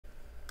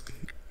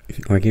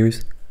alright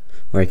gamers,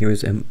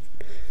 and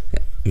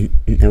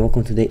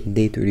welcome to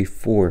day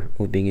 34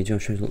 of being a John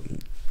Channel.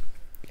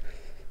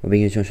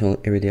 Every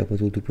day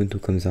upload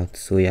 2.2 comes out.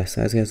 So yeah,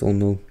 so as you guys all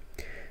know,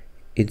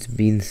 it's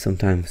been some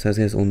time. So as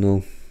you guys all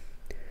know,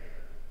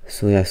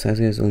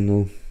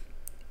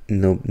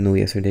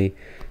 yesterday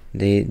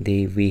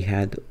we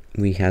had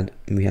that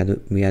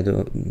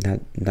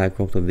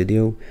cropped up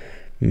video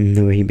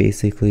where he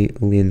basically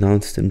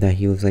announced that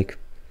he was like,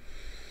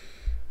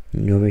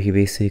 where he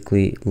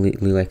basically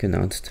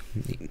announced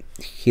that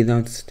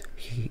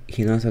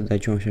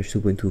John Shash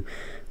 2.2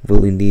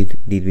 will indeed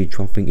be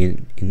dropping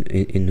in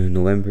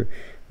November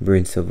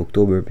instead of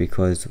October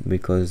because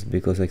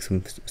like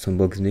some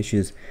bugs and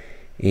issues.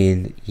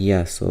 And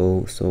yeah,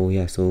 so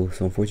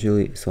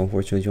unfortunately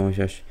John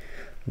Shash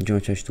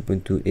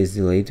 2.2 is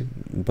delayed,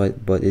 but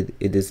it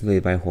is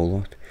delayed by a whole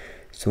lot,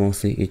 so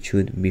honestly it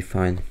should be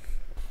fine.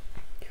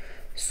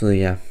 So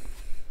yeah,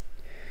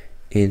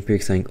 and pretty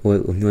exciting.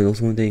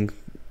 Also one thing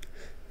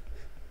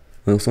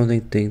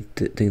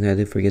that I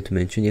did forget to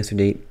mention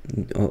yesterday,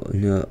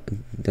 that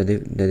I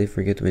did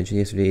forget to mention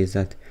yesterday is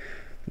that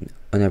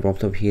when I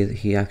brought up,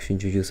 he actually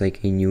introduced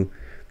like a new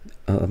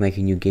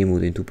game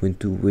mode in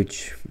 2.2,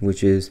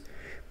 which is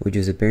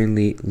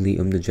apparently the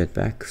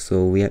jetpack.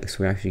 So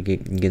we're actually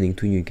getting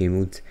 2 new game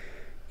modes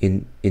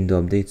in the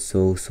update.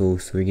 So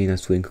we're getting that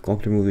swing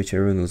copter mode, which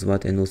everyone knows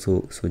about, and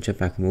also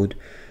jetpack mode,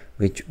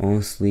 which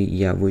honestly,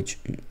 yeah, which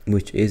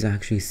is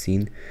actually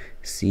seen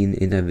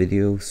in that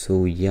video.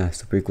 So yeah,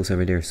 so pretty cool stuff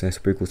right there. So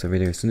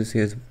this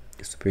is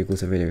pretty cool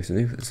stuff right there. So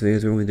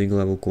we're only doing a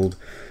level called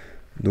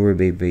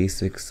Doorway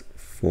Basics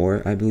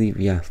 4, I believe.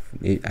 Yeah,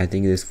 I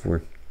think it is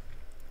 4.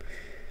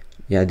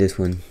 Yeah, this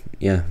one.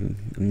 Yeah,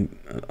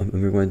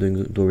 we're going to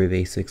doing Doorway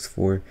Basics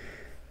 4,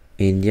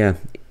 and yeah,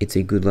 it's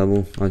a good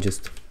level. I'll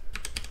just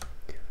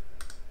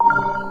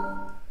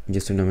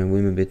turn on my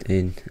volume a bit,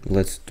 and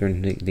let's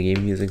turn the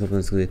game music up.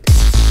 Let's do it.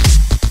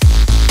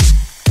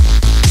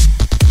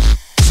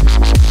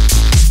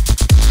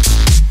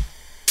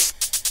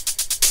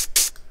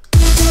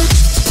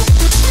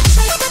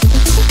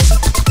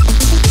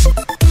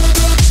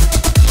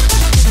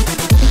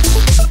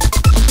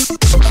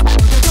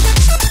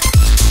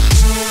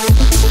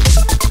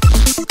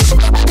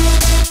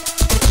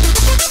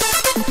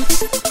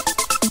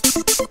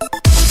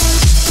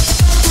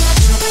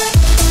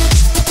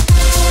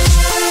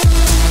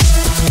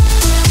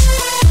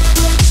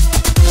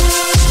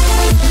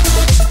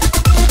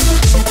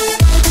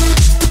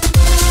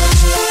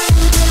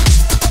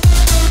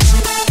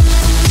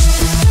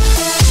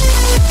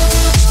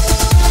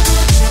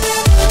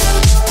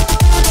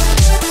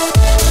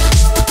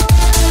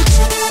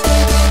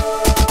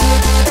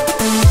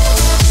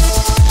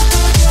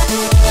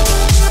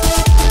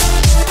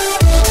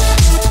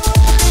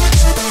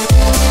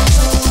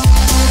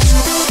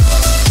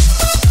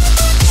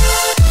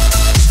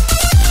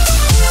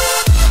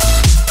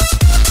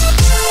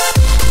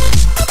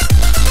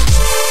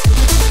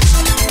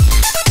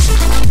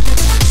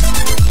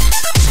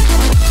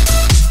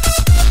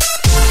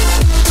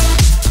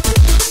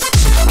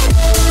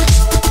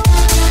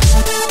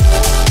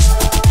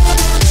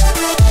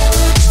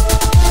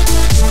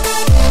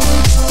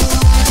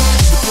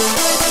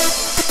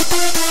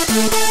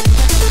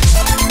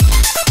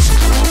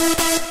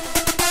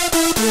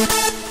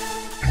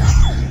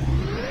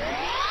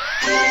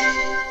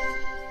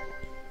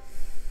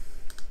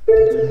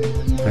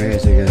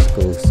 Alright, so you guys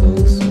go. So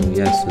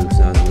yeah, so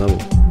that's the level.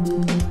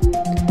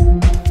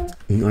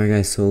 Alright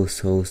guys, so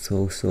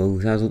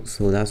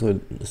that's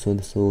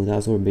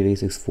what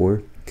Basics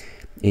 4.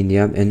 And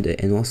yeah, and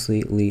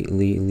honestly,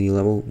 the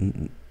level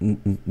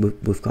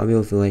with caveat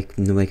of like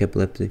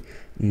epilepsy,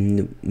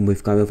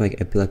 with caveat of like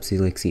epilepsy,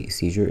 like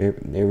seizure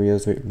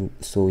areas,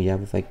 so yeah,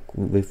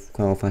 with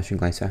caveat flashing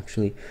lights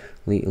actually,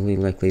 like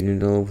later in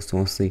the level. So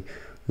honestly,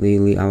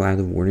 I'll add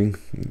a warning.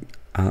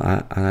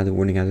 I'll add a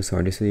warning at the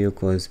start of this video,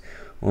 because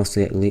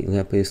honestly, I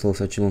played this level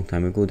such a long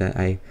time ago that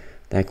I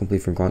completely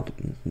forgot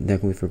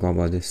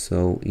about this.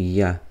 So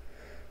yeah,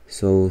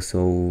 so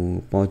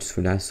apologies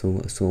for that.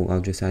 So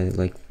I'll just add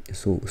like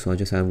I'll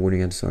just add a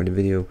warning at the start of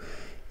the video.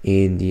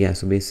 And yeah,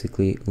 so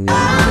basically